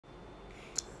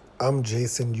I'm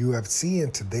Jason UFC,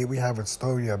 and today we have a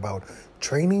story about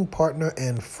training partner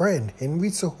and friend Henry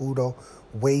Cejudo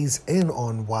weighs in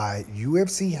on why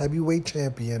UFC heavyweight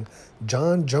champion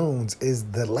Jon Jones is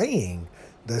delaying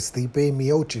the Stipe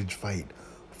Miocic fight.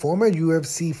 Former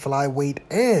UFC flyweight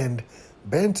and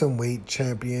bantamweight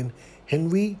champion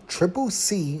Henry Triple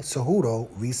C Cejudo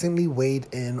recently weighed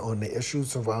in on the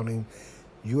issues surrounding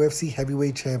UFC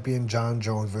heavyweight champion Jon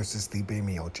Jones versus Stipe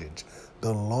Miocic.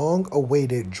 The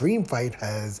long-awaited dream fight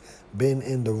has been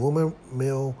in the rumor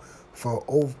mill for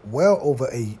well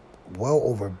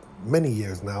over many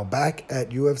years now. Back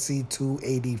at UFC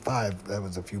 285, that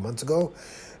was a few months ago,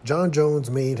 Jon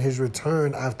Jones made his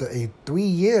return after a 3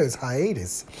 years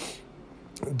hiatus,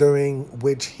 during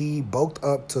which he bulked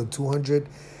up to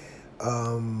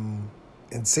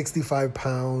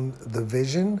 265-pound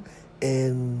division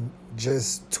in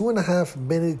just 2.5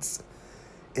 minutes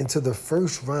into the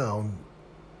first round.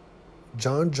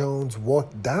 Jon Jones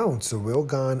walked down Ciryl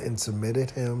Gane and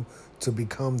submitted him to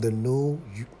become the new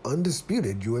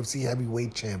undisputed UFC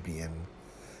heavyweight champion.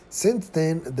 Since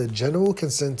then, the general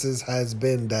consensus has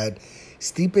been that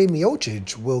Stipe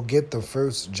Miocic will get the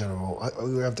first general.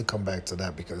 We have to come back to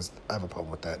that because I have a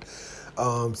problem with that.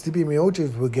 Stipe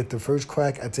Miocic will get the first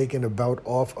crack at taking the belt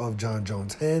off of Jon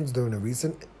Jones' hands. During a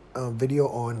recent video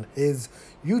on his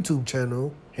YouTube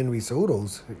channel, Henry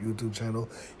Cejudo's YouTube channel,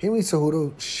 Henry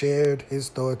Cejudo shared his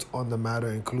thoughts on the matter,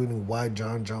 including why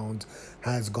Jon Jones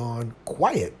has gone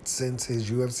quiet since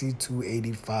his UFC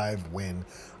 285 win.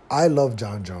 I love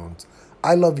Jon Jones.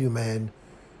 I love you, man.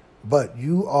 But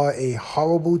you are a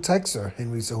horrible texter,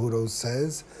 Henry Cejudo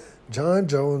says. Jon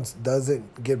Jones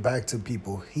doesn't get back to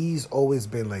people. He's always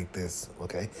been like this,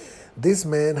 okay? This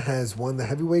man has won the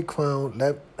heavyweight crown.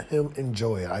 Let him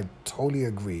enjoy it. I totally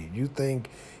agree. You think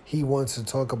he wants to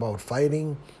talk about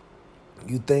fighting?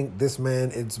 You think this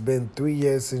man, it's been 3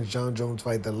 years since Jon Jones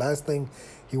fight. The last thing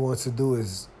he wants to do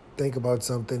is think about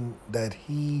something that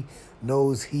he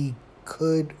knows he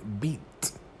could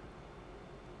beat.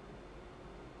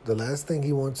 The last thing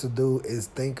he wants to do is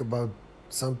think about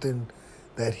something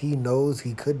that he knows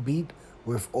he could beat,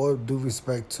 with all due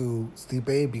respect to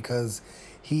Stipe, because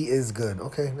he is good.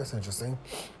 Okay, that's interesting.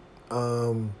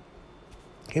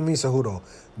 Henry Cejudo.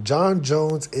 Jon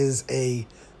Jones is a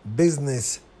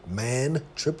businessman,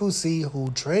 Triple C,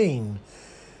 who trained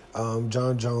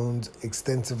Jon Jones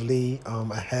extensively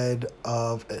ahead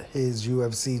of his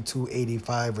UFC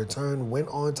 285 return, went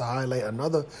on to highlight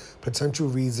another potential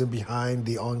reason behind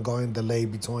the ongoing delay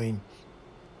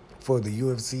for the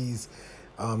UFC's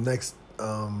next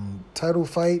title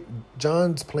fight.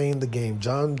 Jon's playing the game.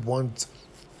 Jon wants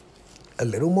a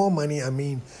little more money. I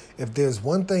mean, if there's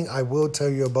one thing I will tell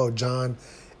you about Jon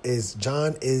is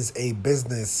a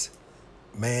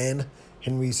businessman.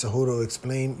 Henry Cejudo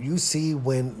explained, you see,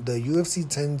 when the UFC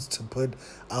tends to put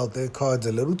out their cards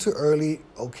a little too early,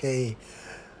 okay,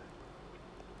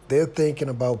 they're thinking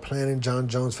about planning Jon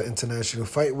Jones for International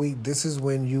Fight Week. This is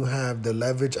when you have the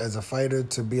leverage as a fighter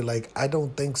to be like, I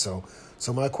don't think so.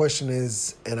 So my question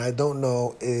is, and I don't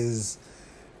know, is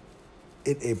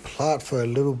it a plot for a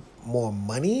little more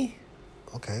money?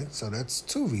 Okay, so that's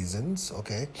two reasons,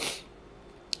 okay.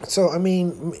 So, I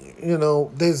mean, you know,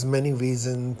 there's many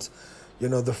reasons. You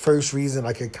know, the first reason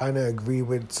I could kind of agree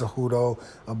with Cejudo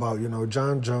about, you know,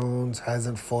 Jon Jones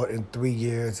hasn't fought in 3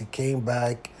 years. He came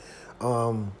back,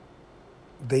 debuted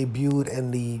in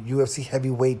the UFC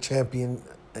heavyweight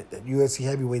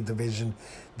division,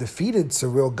 defeated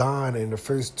Ciryl Gane in the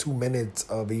first 2 minutes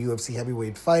of a UFC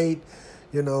heavyweight fight.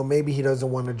 You know, maybe he doesn't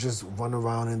want to just run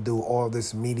around and do all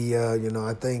this media. You know,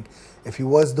 I think if he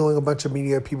was doing a bunch of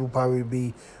media, people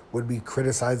probably would be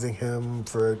criticizing him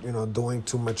for, you know, doing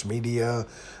too much media.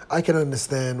 I can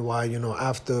understand why, you know,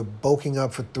 after bulking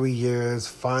up for 3 years,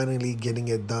 finally getting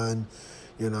it done,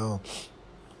 you know,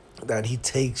 that he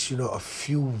takes, you know, a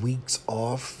few weeks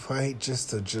off, right,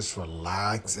 just to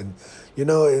relax. And, you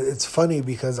know, it's funny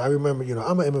because I remember, you know,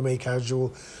 I'm an MMA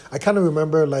casual. I kind of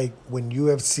remember, like, when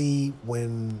UFC,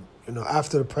 when, you know,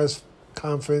 after the press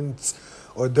conference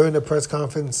or during the press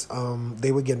conference,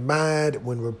 they would get mad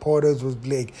when reporters was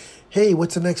like, hey,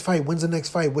 what's the next fight? When's the next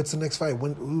fight? What's the next fight?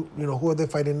 Who are they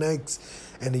fighting next?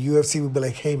 And the UFC would be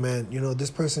like, hey, man, you know,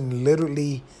 this person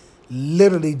literally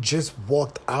just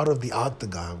walked out of the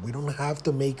octagon. We don't have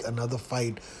to make another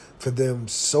fight for them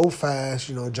so fast.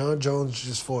 You know, Jon Jones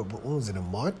just fought, when was it, in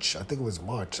March? I think it was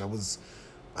March.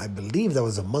 I believe that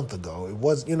was a month ago. It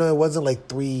was, you know, it wasn't like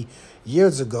 3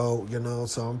 years ago, you know,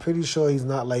 so I'm pretty sure he's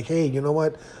not like, hey, you know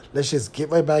what, let's just get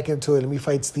right back into it. Let me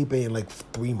fight Stipe in like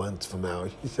 3 months from now.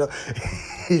 You know,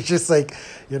 it's just like,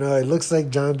 you know, it looks like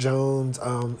Jon Jones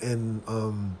and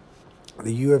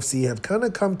the UFC have kind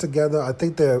of come together. I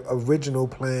think their original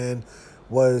plan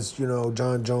was,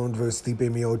 John Jones versus Stipe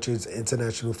Miocic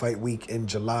International Fight Week in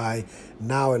July.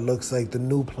 Now it looks like the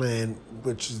new plan,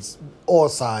 which is all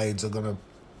sides are going to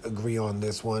agree on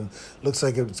this one. Looks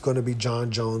like it's going to be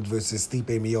John Jones versus Stipe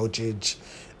Miocic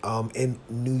in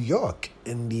New York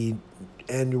in the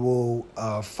annual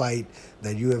fight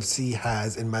that UFC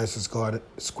has in Madison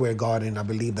Square Garden. I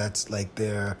believe that's like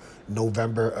their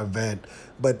November event.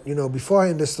 But before I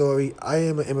end the story, I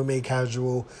am an MMA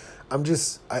casual. I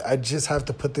just have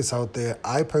to put this out there.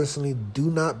 I personally do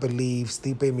not believe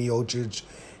Stipe Miocic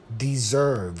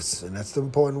deserves, and that's the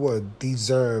important word,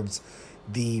 deserves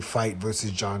the fight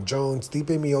versus John Jones. Stipe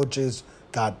Miocic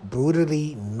got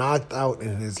brutally knocked out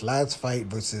in his last fight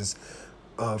versus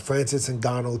Francis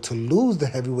Ngannou to lose the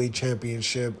heavyweight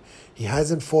championship. He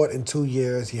hasn't fought in 2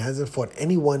 years. He hasn't fought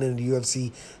anyone in the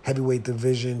UFC heavyweight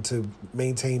division to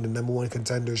maintain the #1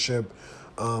 contendership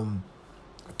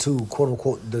to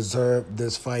quote-unquote deserve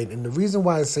this fight. And the reason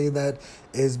why I say that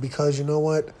is because, you know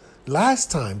what? Last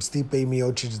time Stipe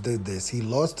Miocic did this, he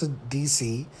lost to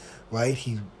DC, right?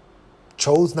 He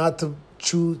chose not to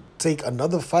take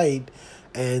another fight,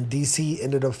 and DC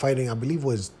ended up fighting, I believe it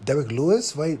was Derek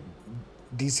Lewis, right?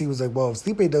 DC was like, well, if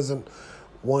Stipe doesn't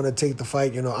want to take the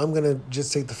fight, I'm going to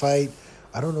just take the fight.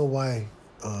 I don't know why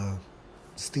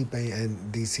Stipe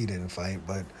and DC didn't fight,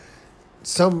 but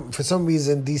for some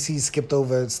reason, DC skipped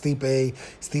over Stipe.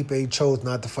 Stipe chose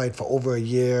not to fight for over a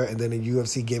year, and then the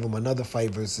UFC gave him another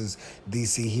fight versus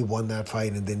DC. He won that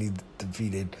fight, and then he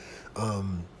defeated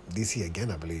DC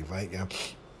again, I believe, right? Yeah.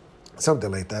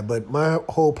 Something like that. But my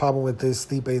whole problem with this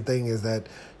Stipe thing is that,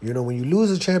 when you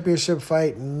lose a championship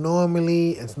fight,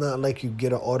 normally it's not like you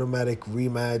get an automatic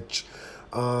rematch.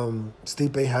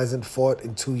 Stipe hasn't fought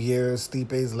in 2 years.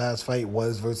 Stipe's last fight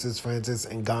was versus Francis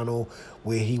Ngannou,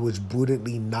 where he was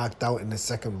brutally knocked out in the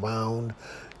second round.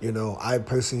 I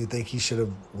personally think he should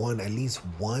have won at least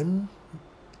one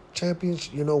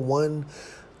championship, one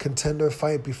contender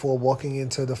fight before walking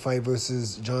into the fight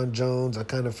versus John Jones. I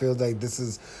kind of feel like this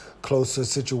is closer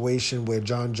situation where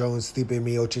John Jones, Stipe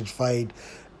Miocic fight.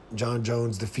 John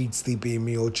Jones defeats Stipe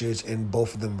Miocic and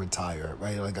both of them retire,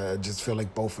 right? Like, I just feel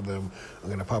like both of them are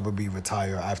going to probably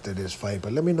retire after this fight.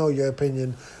 But let me know your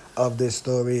opinion of this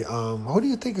story. Who do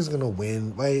you think is going to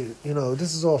win, right?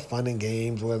 This is all fun and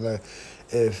games, whether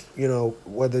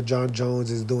John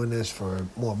Jones is doing this for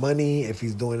more money, if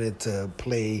he's doing it to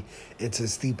play into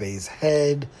Stipe's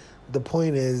head. The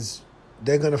point is,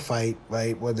 they're going to fight,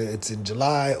 right? Whether it's in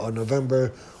July or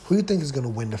November. Who do you think is going to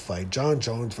win the fight? John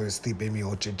Jones versus Stipe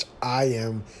Miocic. I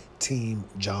am Team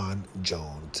John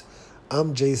Jones.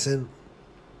 I'm Jason,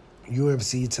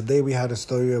 UFC. Today we had a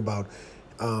story about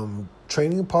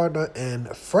training partner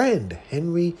and friend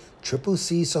Henry Triple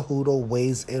C Cejudo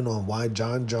weighs in on why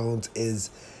John Jones is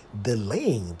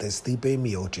delaying the Stipe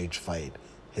Miocic fight.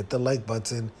 Hit the like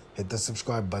button, hit the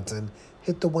subscribe button,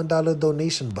 hit the $1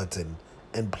 donation button.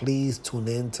 And please tune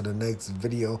in to the next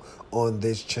video on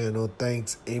this channel.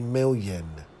 Thanks a million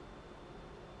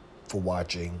for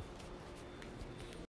watching.